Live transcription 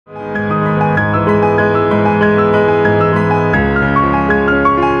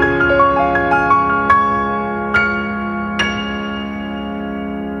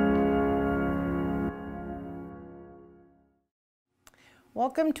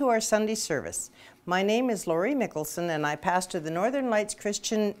welcome to our Sunday service. My name is Lori Mickleson and I pastor the Northern Lights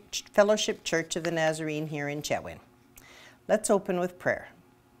Christian Fellowship Church of the Nazarene here in Chetwynd. Let's open with prayer.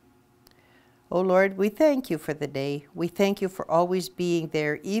 Oh Lord, we thank you for the day. We thank you for always being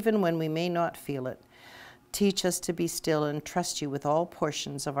there even when we may not feel it. Teach us to be still and trust you with all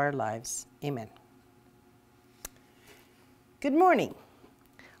portions of our lives. Amen. Good morning.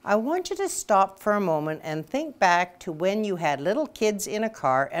 I want you to stop for a moment and think back to when you had little kids in a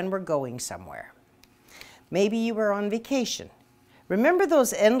car and were going somewhere. Maybe you were on vacation. Remember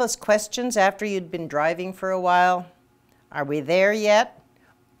those endless questions after you'd been driving for a while? Are we there yet?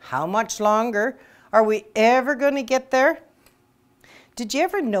 How much longer? Are we ever going to get there? Did you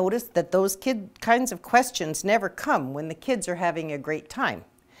ever notice that those kinds of questions never come when the kids are having a great time?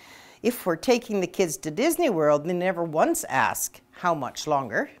 If we're taking the kids to Disney World, they never once ask, how much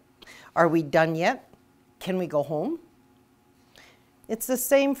longer? Are we done yet? Can we go home? It's the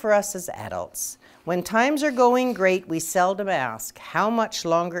same for us as adults. When times are going great, we seldom ask, how much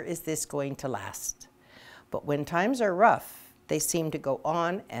longer is this going to last? But when times are rough, they seem to go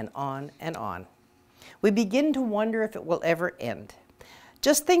on and on and on. We begin to wonder if it will ever end.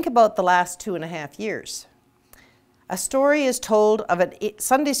 Just think about the last 2.5 years. A story is told of a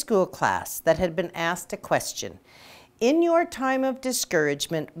Sunday school class that had been asked a question. In your time of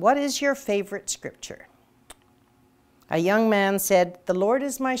discouragement, what is your favorite scripture? A young man said, "The Lord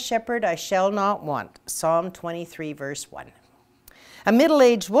is my shepherd, I shall not want." Psalm 23, verse 1. A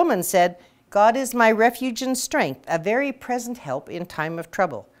middle-aged woman said, "God is my refuge and strength, a very present help in time of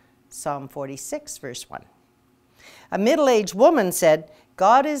trouble." Psalm 46, verse 1. A middle-aged woman said,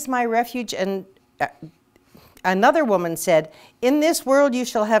 "God is my refuge and..." Another woman said, "In this world you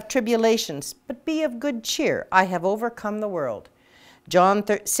shall have tribulations, but be of good cheer. I have overcome the world." John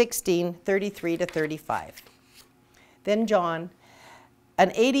 16, 33 to 35. Then John,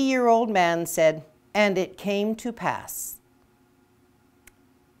 an 80-year-old man, said, "And it came to pass."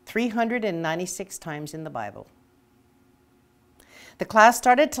 396 times in the Bible. The class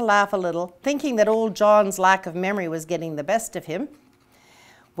started to laugh a little, thinking that old John's lack of memory was getting the best of him.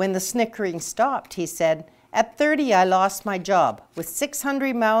 When the snickering stopped, he said, "At 30, I lost my job with 6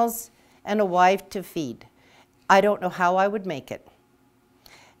 hungry mouths and a wife to feed. I don't know how I would make it.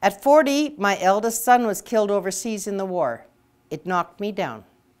 At 40, my eldest son was killed overseas in the war. It knocked me down.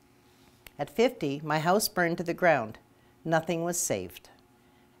 At 50, my house burned to the ground. Nothing was saved.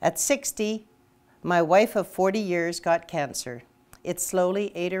 At 60, my wife of 40 years got cancer. It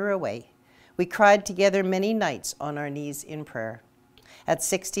slowly ate her away. We cried together many nights on our knees in prayer. At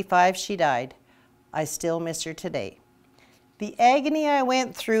 65, she died. I still miss her today. The agony I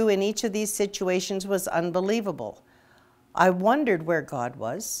went through in each of these situations was unbelievable. I wondered where God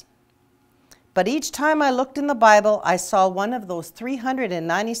was. But each time I looked in the Bible, I saw one of those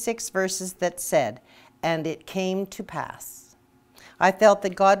 396 verses that said, 'And it came to pass.' I felt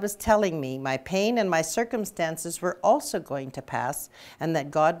that God was telling me my pain and my circumstances were also going to pass and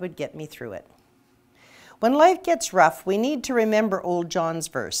that God would get me through it. When life gets rough, we need to remember old John's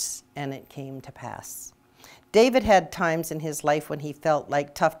verse, 'And it came to pass.' David had times in his life when he felt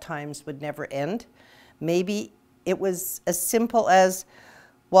like tough times would never end. Maybe it was as simple as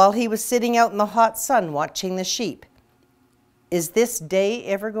while he was sitting out in the hot sun watching the sheep. Is this day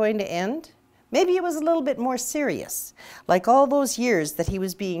ever going to end? Maybe it was a little bit more serious, like all those years that he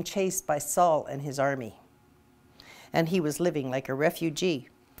was being chased by Saul and his army. And he was living like a refugee.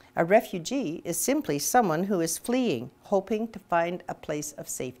 A refugee is simply someone who is fleeing, hoping to find a place of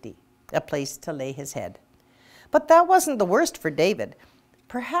safety, a place to lay his head. But that wasn't the worst for David.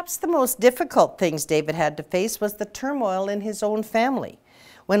 Perhaps the most difficult things David had to face was the turmoil in his own family.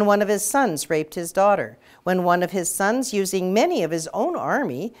 When one of his sons raped his daughter, when one of his sons, using many of his own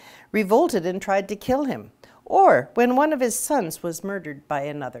army, revolted and tried to kill him, or when one of his sons was murdered by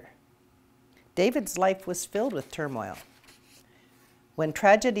another. David's life was filled with turmoil. When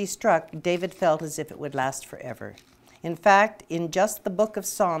tragedy struck, David felt as if it would last forever. In fact, in just the book of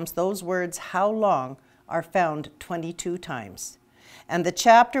Psalms, those words, "how long," are found 22 times. And the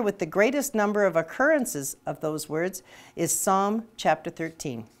chapter with the greatest number of occurrences of those words is Psalm chapter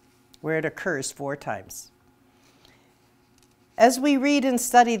 13, where it occurs 4 times. As we read and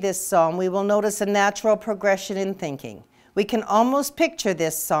study this psalm, we will notice a natural progression in thinking. We can almost picture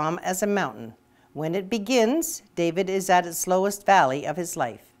this psalm as a mountain. When it begins, David is at its lowest valley of his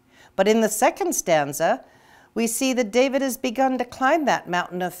life. But in the second stanza, we see that David has begun to climb that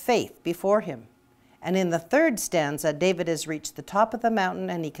mountain of faith before him. And in the third stanza, David has reached the top of the mountain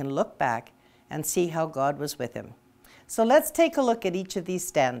and he can look back and see how God was with him. So let's take a look at each of these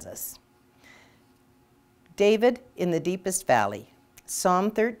stanzas. David in the deepest valley.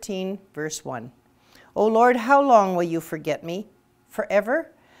 Psalm 13, verse 1. O Lord, how long will you forget me?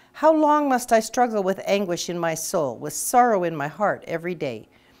 Forever? How long must I struggle with anguish in my soul, with sorrow in my heart every day?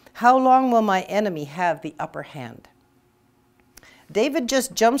 How long will my enemy have the upper hand? David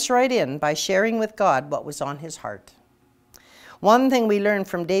just jumps right in by sharing with God what was on his heart. One thing we learn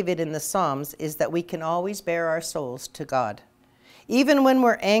from David in the Psalms is that we can always bare our souls to God. Even when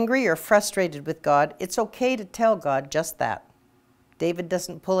we're angry or frustrated with God, it's okay to tell God just that. David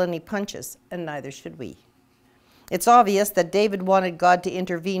doesn't pull any punches, and neither should we. It's obvious that David wanted God to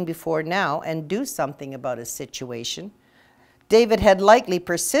intervene before now and do something about his situation. David had likely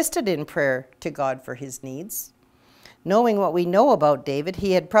persisted in prayer to God for his needs. Knowing what we know about David,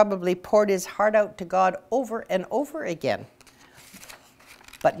 he had probably poured his heart out to God over and over again.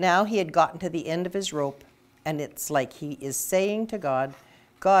 But now he had gotten to the end of his rope, and it's like he is saying to God,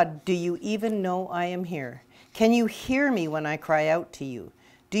 God, do you even know I am here? Can you hear me when I cry out to you?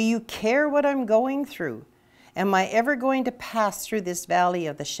 Do you care what I'm going through? Am I ever going to pass through this valley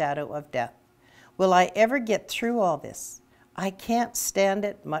of the shadow of death? Will I ever get through all this? I can't stand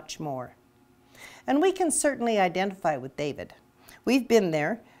it much more. And we can certainly identify with David. We've been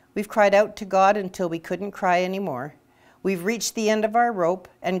there. We've cried out to God until we couldn't cry anymore. We've reached the end of our rope,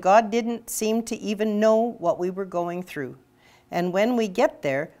 and God didn't seem to even know what we were going through. And when we get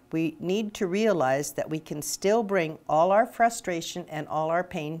there, we need to realize that we can still bring all our frustration and all our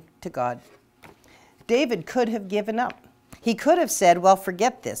pain to God. David could have given up. He could have said, well,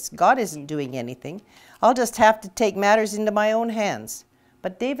 forget this. God isn't doing anything. I'll just have to take matters into my own hands.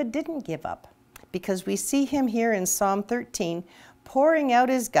 But David didn't give up, because we see him here in Psalm 13 pouring out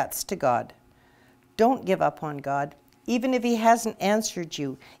his guts to God. Don't give up on God, even if he hasn't answered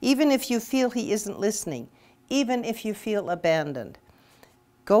you, even if you feel he isn't listening, even if you feel abandoned.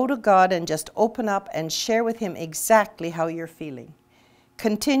 Go to God and just open up and share with him exactly how you're feeling.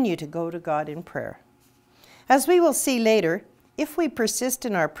 Continue to go to God in prayer. As we will see later, if we persist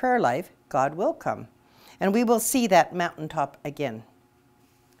in our prayer life, God will come, and we will see that mountaintop again.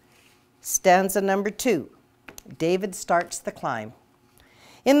 Stanza number 2, David starts the climb.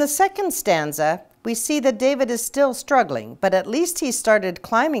 In the second stanza, we see that David is still struggling, but at least he started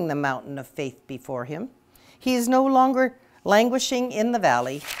climbing the mountain of faith before him. He is no longer languishing in the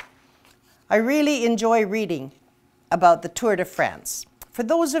valley. I really enjoy reading about the Tour de France. For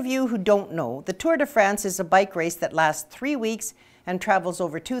those of you who don't know, the Tour de France is a bike race that lasts 3 weeks and travels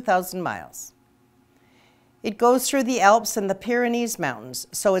over 2,000 miles. It goes through the Alps and the Pyrenees Mountains,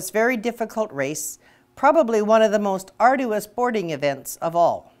 so it's a very difficult race, probably one of the most arduous boarding events of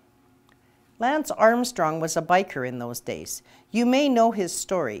all. Lance Armstrong was a biker in those days. You may know his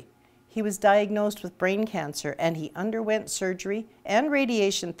story. He was diagnosed with brain cancer, and he underwent surgery and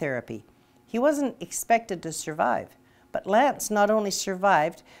radiation therapy. He wasn't expected to survive, but Lance not only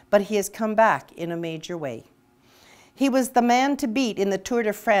survived, but he has come back in a major way. He was the man to beat in the Tour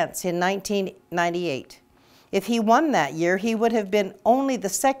de France in 1998. If he won that year, he would have been only the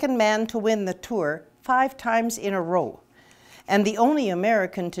second man to win the Tour 5 times in a row, and the only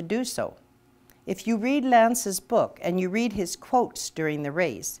American to do so. If you read Lance's book and you read his quotes during the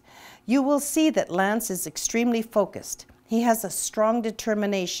race, you will see that Lance is extremely focused. He has a strong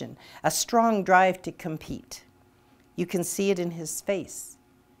determination, a strong drive to compete. You can see it in his face.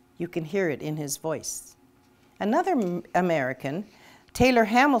 You can hear it in his voice. Another American, Taylor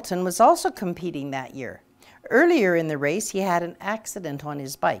Hamilton, was also competing that year. Earlier in the race, he had an accident on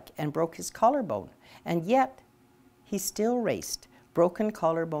his bike and broke his collarbone, and yet he still raced, broken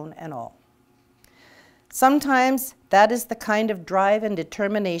collarbone and all. Sometimes that is the kind of drive and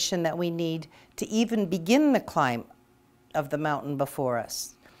determination that we need to even begin the climb of the mountain before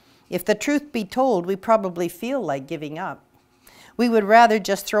us. If the truth be told, we probably feel like giving up. We would rather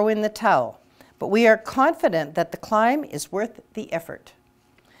just throw in the towel, but we are confident that the climb is worth the effort.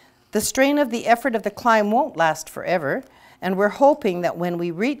 The strain of the effort of the climb won't last forever, and we're hoping that when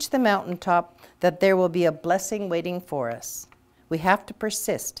we reach the mountaintop, that there will be a blessing waiting for us. We have to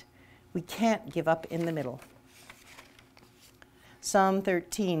persist. We can't give up in the middle. Psalm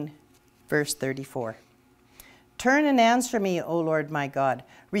 13, verse 34. Turn and answer me, O Lord my God.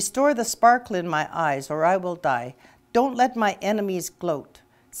 Restore the sparkle in my eyes, or I will die. Don't let my enemies gloat,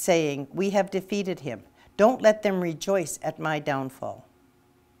 saying, we have defeated him. Don't let them rejoice at my downfall.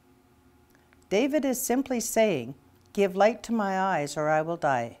 David is simply saying, give light to my eyes, or I will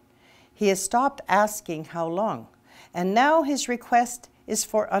die. He has stopped asking how long, and now his request is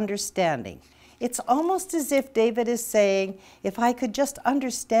for understanding. It's almost as if David is saying, if I could just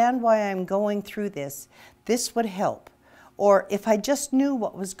understand why I'm going through this, this would help. Or if I just knew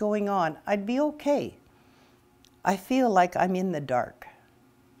what was going on, I'd be okay. I feel like I'm in the dark.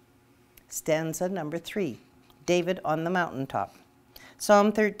 Stanza number 3, David on the mountaintop.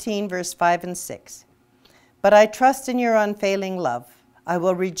 Psalm 13, verse 5 and 6. But I trust in your unfailing love. I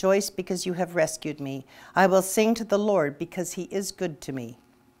will rejoice because you have rescued me. I will sing to the Lord because he is good to me.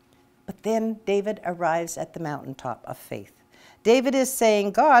 But then David arrives at the mountaintop of faith. David is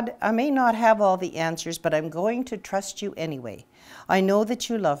saying, God, I may not have all the answers, but I'm going to trust you anyway. I know that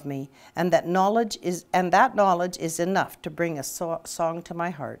you love me, and that knowledge is enough to bring a song to my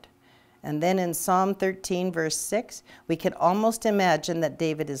heart. And then in Psalm 13, verse 6, we can almost imagine that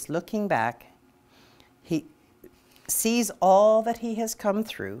David is looking back. He sees all that he has come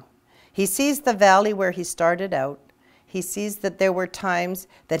through. He sees the valley where he started out. He sees that there were times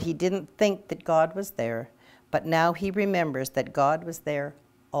that he didn't think that God was there, but now he remembers that God was there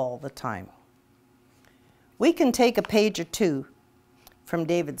all the time. We can take a page or two from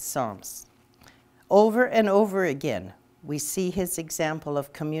David's Psalms. Over and over again, we see his example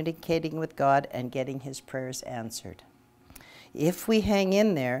of communicating with God and getting his prayers answered. If we hang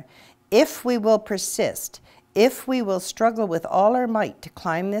in there, if we will persist, if we will struggle with all our might to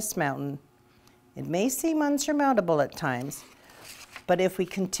climb this mountain, it may seem unsurmountable at times, but if we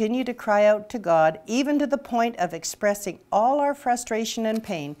continue to cry out to God, even to the point of expressing all our frustration and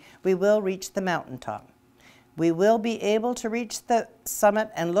pain, we will reach the mountaintop. We will be able to reach the summit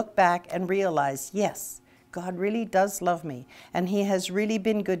and look back and realize, yes, God really does love me, and he has really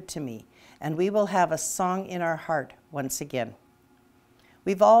been good to me, and we will have a song in our heart once again.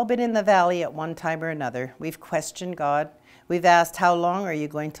 We've all been in the valley at one time or another. We've questioned God. We've asked, how long are you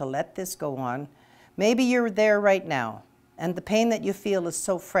going to let this go on? Maybe you're there right now, and the pain that you feel is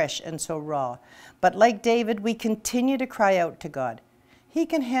so fresh and so raw. But like David, we continue to cry out to God. He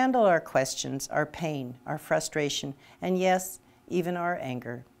can handle our questions, our pain, our frustration, and yes, even our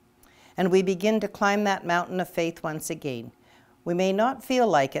anger. And we begin to climb that mountain of faith once again. We may not feel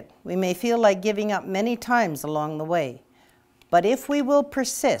like it. We may feel like giving up many times along the way. But if we will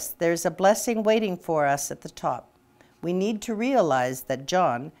persist, there's a blessing waiting for us at the top. We need to realize that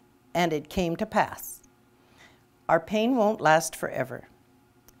John, and it came to pass. Our pain won't last forever.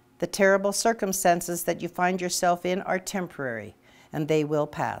 The terrible circumstances that you find yourself in are temporary, and they will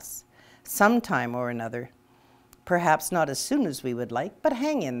pass. Sometime or another, perhaps not as soon as we would like, but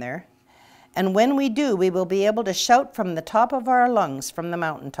hang in there. And when we do, we will be able to shout from the top of our lungs from the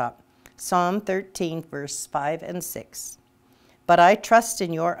mountaintop. Psalm 13, verse 5 and 6. But I trust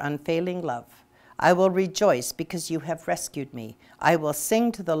in your unfailing love. I will rejoice because you have rescued me. I will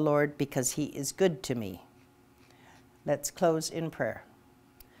sing to the Lord because he is good to me. Let's close in prayer.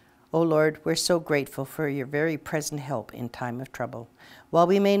 O Lord, we're so grateful for your very present help in time of trouble. While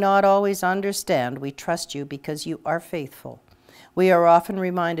we may not always understand, we trust you because you are faithful. We are often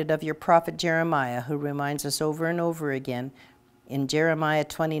reminded of your prophet Jeremiah, who reminds us over and over again in Jeremiah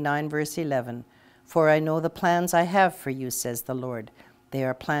 29, verse 11, "For I know the plans I have for you, says the Lord. They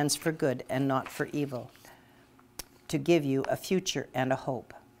are plans for good and not for evil, to give you a future and a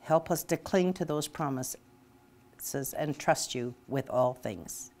hope." Help us to cling to those promises and trust you with all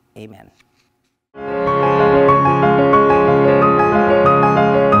things. Amen.